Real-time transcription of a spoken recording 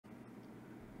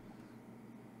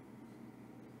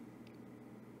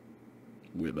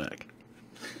We're back.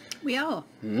 We are.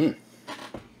 Mm.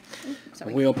 Oh,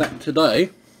 sorry. We are back today.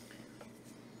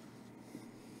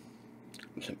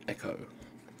 Some echo.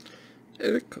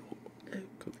 Echo.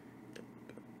 Echo.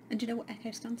 And do you know what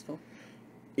echo stands for?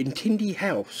 In Tindy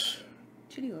House.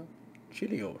 Chili oil.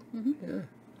 Chili oil. Yeah.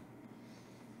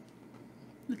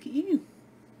 Look at you.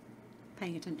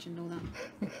 Paying attention to all that.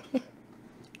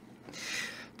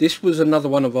 This was another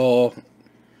one of our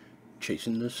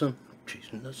chasing the sun.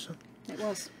 It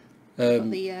was. We got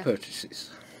the,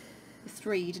 purchases. the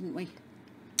 3, didn't we?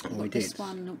 We did. This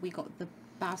one, we got the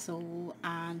basil,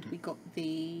 and we got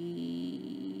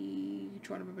the...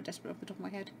 trying to remember desperate off the top of my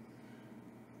head.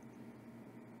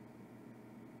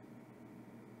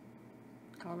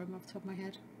 Can't remember off the top of my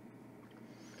head.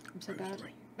 I'm so bad.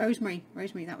 Rosemary,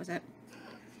 that was it.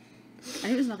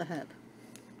 And it was another herb.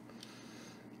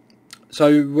 So,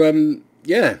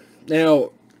 yeah.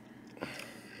 Now,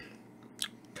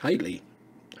 Kaylee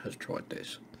has tried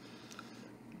this.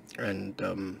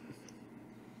 And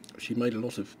she made a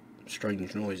lot of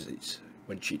strange noises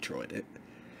when she tried it.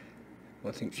 I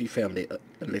think she found it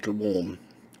a little warm.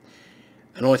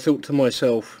 And I thought to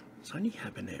myself, it's only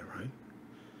habanero.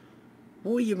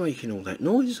 What are you making all that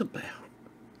noise about?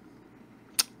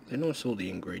 Then I saw the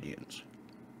ingredients.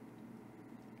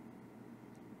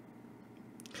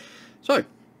 So,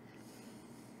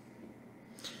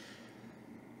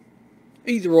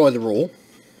 either raw,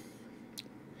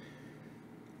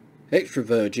 extra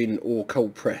virgin or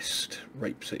cold pressed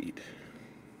rapeseed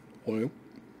oil.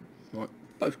 Right,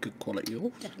 both good quality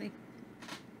oils. Definitely.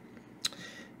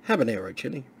 Habanero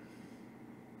chili.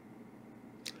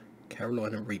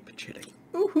 Carolina Reaper chili.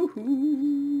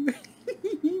 Ooh.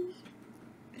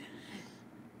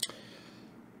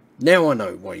 Now I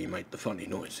know why you made the funny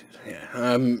noises.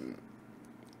 Yeah.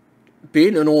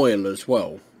 Being an oil as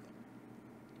well,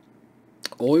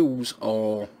 oils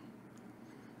are...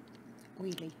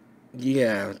 Oily.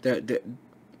 Yeah,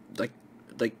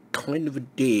 they kind of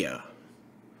adhere.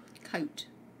 Coat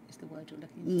is the word you're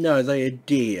looking for. No, they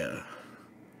adhere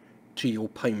to your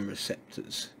pain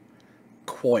receptors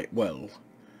quite well.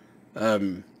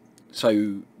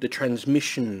 So the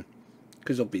transmission,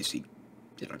 because obviously,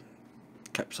 you know,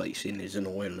 capsaicin is an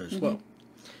oil as well.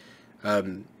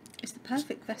 It's the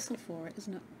perfect vessel for it,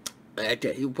 isn't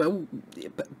it? Well,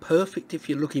 perfect if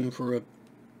you're looking for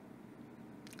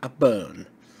a burn.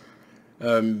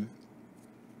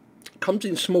 Comes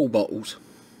in small bottles.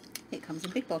 It comes in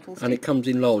big bottles. And it comes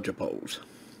in larger bottles.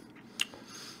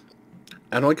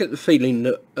 And I get the feeling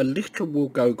that a little will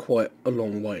go quite a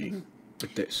long way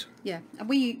with this. Yeah, and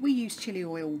we use chili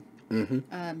oil,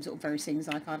 sort of various things,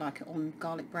 like I like it on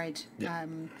garlic bread,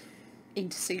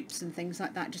 into soups and things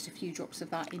like that, just a few drops of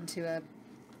that into a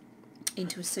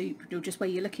soup, or just where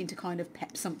you're looking to kind of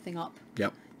pep something up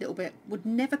a little bit. Would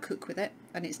never cook with it,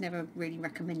 and it's never really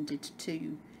recommended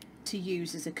to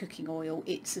use as a cooking oil.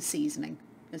 It's a seasoning,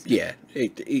 isn't it? Yeah,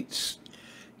 it's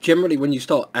generally when you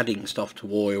start adding stuff to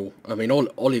oil, I mean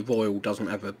olive oil doesn't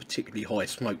have a particularly high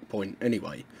smoke point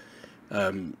anyway,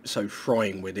 so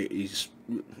frying with it is,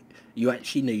 you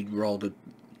actually need rather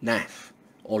naff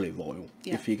olive oil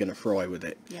if you're going to fry with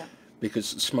it,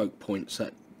 because the smoke point's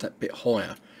that bit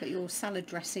higher. But your salad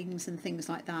dressings and things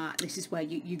like that, this is where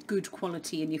your good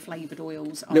quality and your flavoured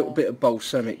oils are. A little bit of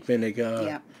balsamic vinegar,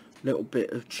 yeah, little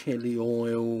bit of chili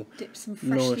oil, dip some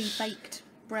freshly baked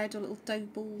bread or little dough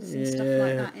balls and stuff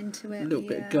like that into it. A little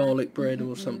bit of garlic bread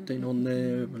or something on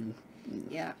there. And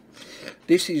yeah.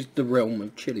 This is the realm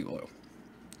of chili oil.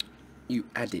 You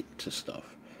add it to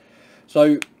stuff.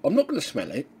 So I'm not going to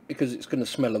smell it because it's going to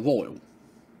smell of oil.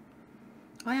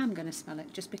 I am going to smell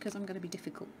it just because I'm going to be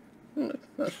difficult. No,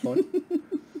 that's fine.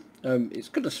 It's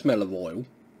going to smell of oil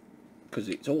because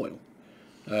it's oil.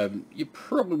 You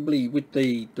probably, with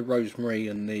the rosemary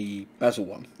and the basil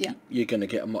one, you're going to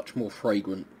get a much more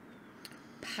fragrant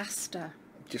pasta.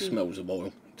 Just smells of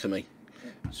oil to me.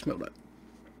 Smell that.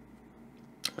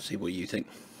 See what you think.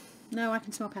 No, I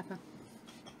can smell pepper.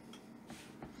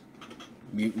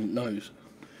 Mutant nose.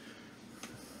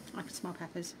 I can smell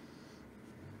peppers.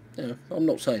 Yeah, I'm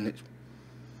not saying it's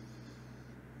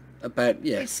a bad...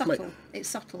 Yeah, it's subtle. It's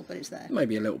subtle, but it's there.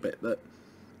 Maybe a little bit, but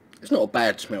it's not a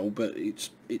bad smell, but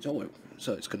it's oil,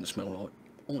 so it's going to smell like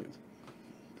oil.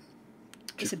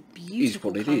 It's a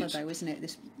beautiful colour, though, isn't it?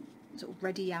 This sort of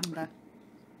reddy amber.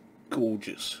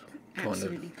 Gorgeous kind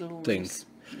Absolutely of glorious.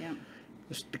 thing. Yeah.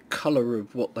 It's the colour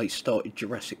of what they started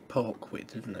Jurassic Park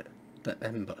with, isn't it? That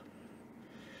amber.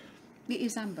 It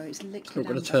is amber. It's liquid It's not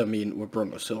going amber. to turn me into a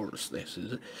brontosaurus, this,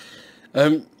 is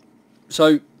it?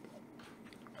 So,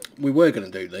 we were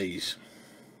going to do these,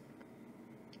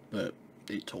 but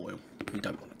it's oil. You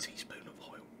don't want a teaspoon of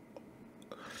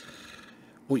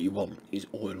what you want is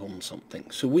oil on something.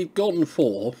 So we've gone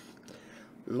for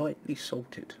lightly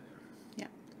salted. Yeah,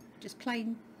 just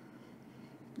plain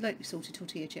lightly salted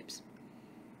tortilla chips.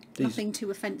 These, nothing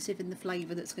too offensive in the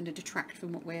flavour that's going to detract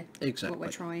from what we're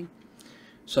trying.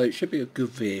 So it should be a good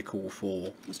vehicle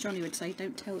for... As Johnny would say,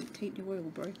 don't taint your oil,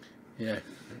 bro. Yeah,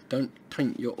 don't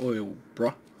taint your oil,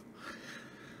 bruh.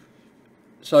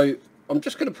 So I'm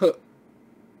just going to put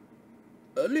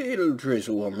a little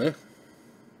drizzle on there,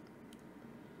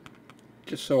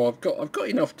 just so I've got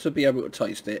enough to be able to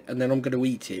taste it, and then I'm going to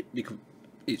eat it because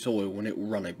it's oil and it will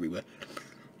run everywhere.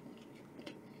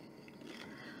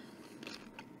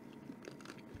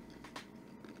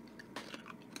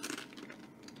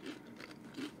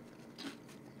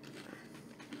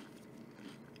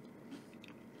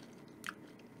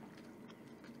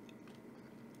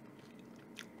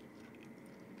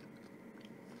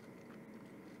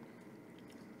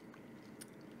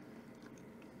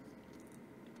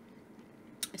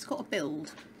 It's got a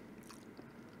build.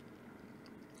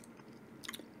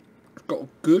 It's got a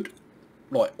good,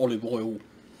 like, olive oil.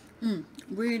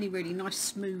 Really, really nice,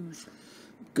 smooth,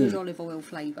 good olive oil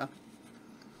flavour.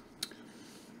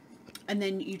 And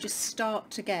then you just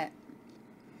start to get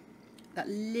that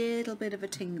little bit of a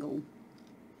tingle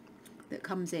that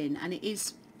comes in, and it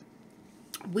is,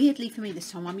 weirdly for me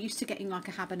this time, I'm used to getting like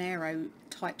a habanero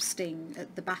type sting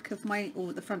at the back of my, or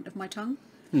at the front of my tongue.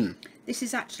 This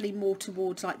is actually more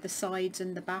towards like the sides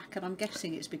and the back, and I'm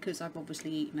guessing it's because I've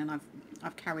obviously eaten and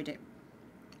I've carried it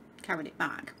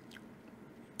back.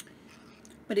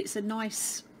 But it's a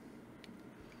nice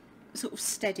sort of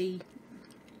steady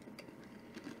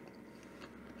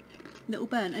little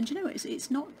burn, and do you know what? It's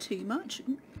not too much.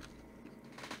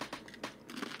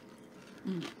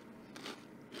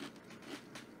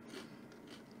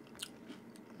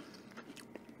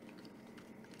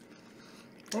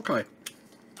 Okay.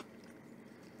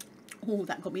 Oh,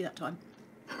 that got me that time.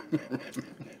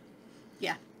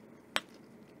 Yeah.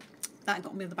 That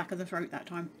got me on the back of the throat that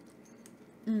time.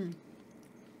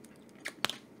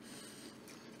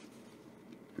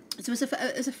 So as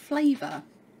a flavour,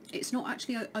 it's not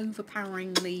actually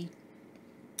overpoweringly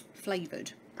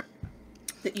flavoured.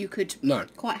 That you could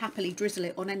quite happily drizzle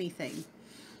it on anything,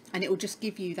 and it will just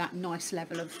give you that nice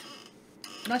level of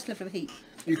heat.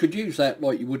 You could use that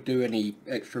like you would do any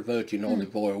extra virgin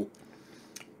olive oil.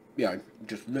 You know,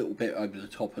 just a little bit over the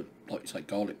top of, like you say,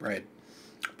 garlic bread,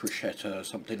 bruschetta,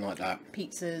 something like that.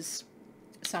 Pizzas,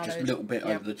 salad. Just a little bit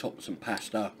over the top of some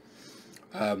pasta.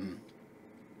 But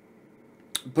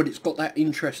it's got that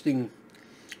interesting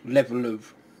level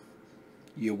of,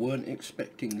 you weren't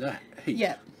expecting that heat.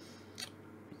 Yeah.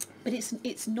 But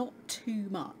it's not too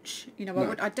much. You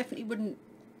know, I definitely wouldn't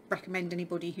recommend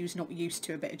anybody who's not used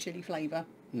to a bit of chilli flavour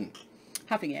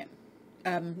having it.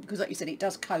 Because like you said, it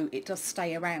does coat, it does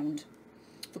stay around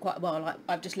for quite a while. Like,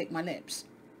 I've just licked my lips,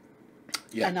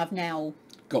 and I've now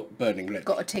got burning lips,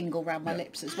 got a tingle around my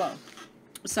lips as well.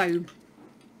 So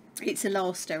it's a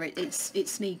laster. It's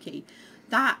sneaky.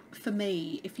 That for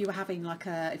me, if you were having like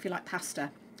if you like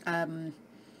pasta, a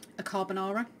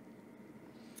carbonara,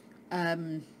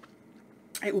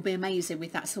 it will be amazing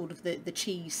with that sort of the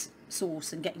cheese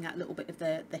sauce and getting that little bit of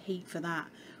the heat for that.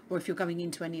 Or if you're going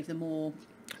into any of the more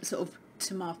sort of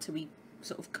tomatoey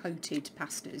sort of coated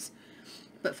pastas.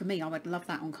 But for me, I would love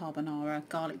that on carbonara,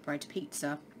 garlic bread,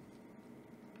 pizza.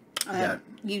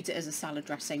 Use it as a salad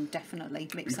dressing, definitely.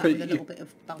 Mix that with a little bit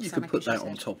of balsamic. You could put that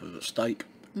on top of a steak.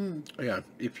 Yeah,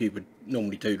 if you would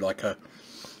normally do like a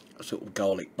sort of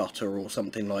garlic butter or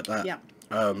something like that. Yeah.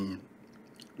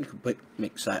 You could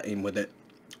mix that in with it,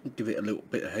 give it a little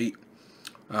bit of heat.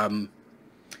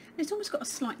 It's almost got a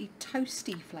slightly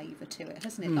toasty flavour to it,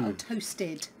 hasn't it? Like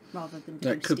toasted rather than toasty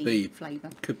That could be flavour.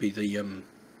 Could be the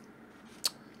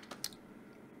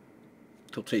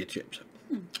tortilla chips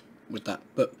with that,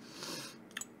 but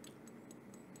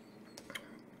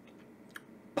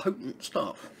potent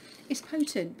stuff. It's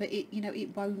potent, but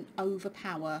it won't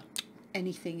overpower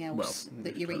anything else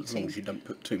that you're eating. As long as you don't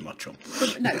put too much on.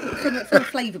 From a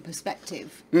flavour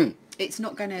perspective, it's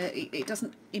not going to. It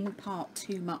doesn't impart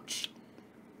too much.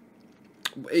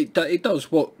 It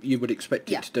does what you would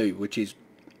expect it to do, which is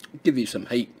give you some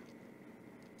heat.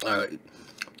 The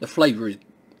flavour is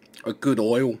a good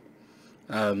oil.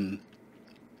 But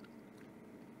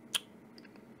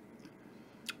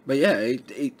yeah,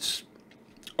 it's.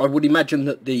 I would imagine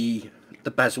that the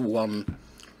basil one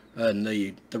and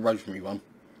the rosemary one.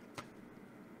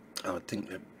 I think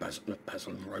the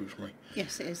basil and rosemary.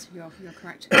 Yes, it is. You're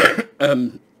correct.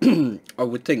 I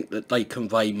would think that they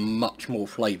convey much more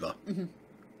flavour,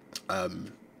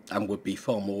 and would be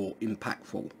far more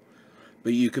impactful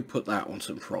But you could put that on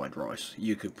some fried rice.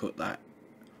 You could put that.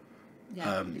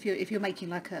 Yeah. If you're making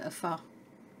like a pho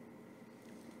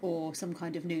or some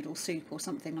kind of noodle soup or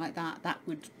something like that, that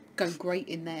would go great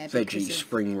in there. Veggie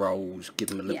spring rolls, give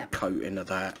them a little coating of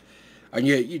that. And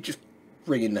you just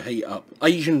bringing the heat up.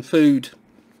 Asian food,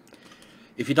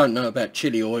 if you don't know about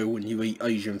chili oil when you eat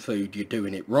Asian food, you're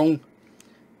doing it wrong.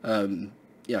 You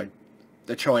know,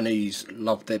 the Chinese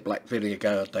love their black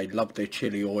vinegar, they love their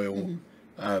chili oil.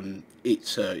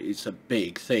 It's a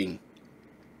big thing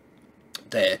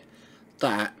there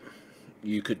that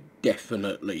you could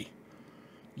definitely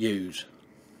use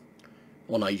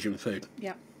on Asian food.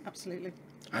 Yeah, absolutely.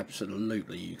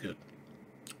 Absolutely, you could.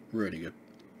 Really good.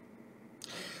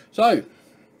 So,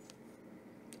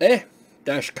 air-co.co.uk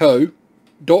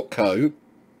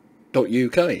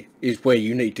is where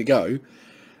you need to go.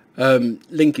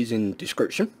 Link is in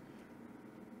description.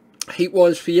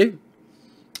 Heat-wise for you?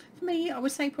 For me, I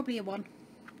would say probably a 1.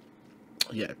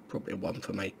 Yeah, probably a 1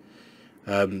 for me.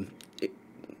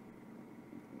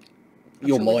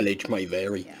 Your mileage may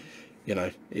vary. Yeah. You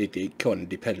know, it kind of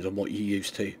depends on what you're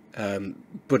used to.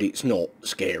 But it's not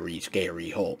scary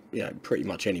hot. You know, pretty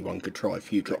much anyone could try a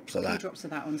few drops of that. A few drops of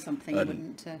that on something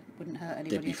wouldn't hurt anybody.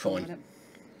 They'd be fine. Would it?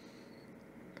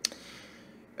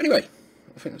 Anyway,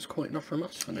 I think that's quite enough from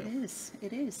us for now.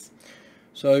 It is.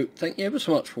 So, thank you ever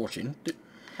so much for watching.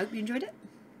 Hope you enjoyed it.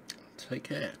 Take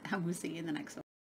care. And we'll see you in the next one.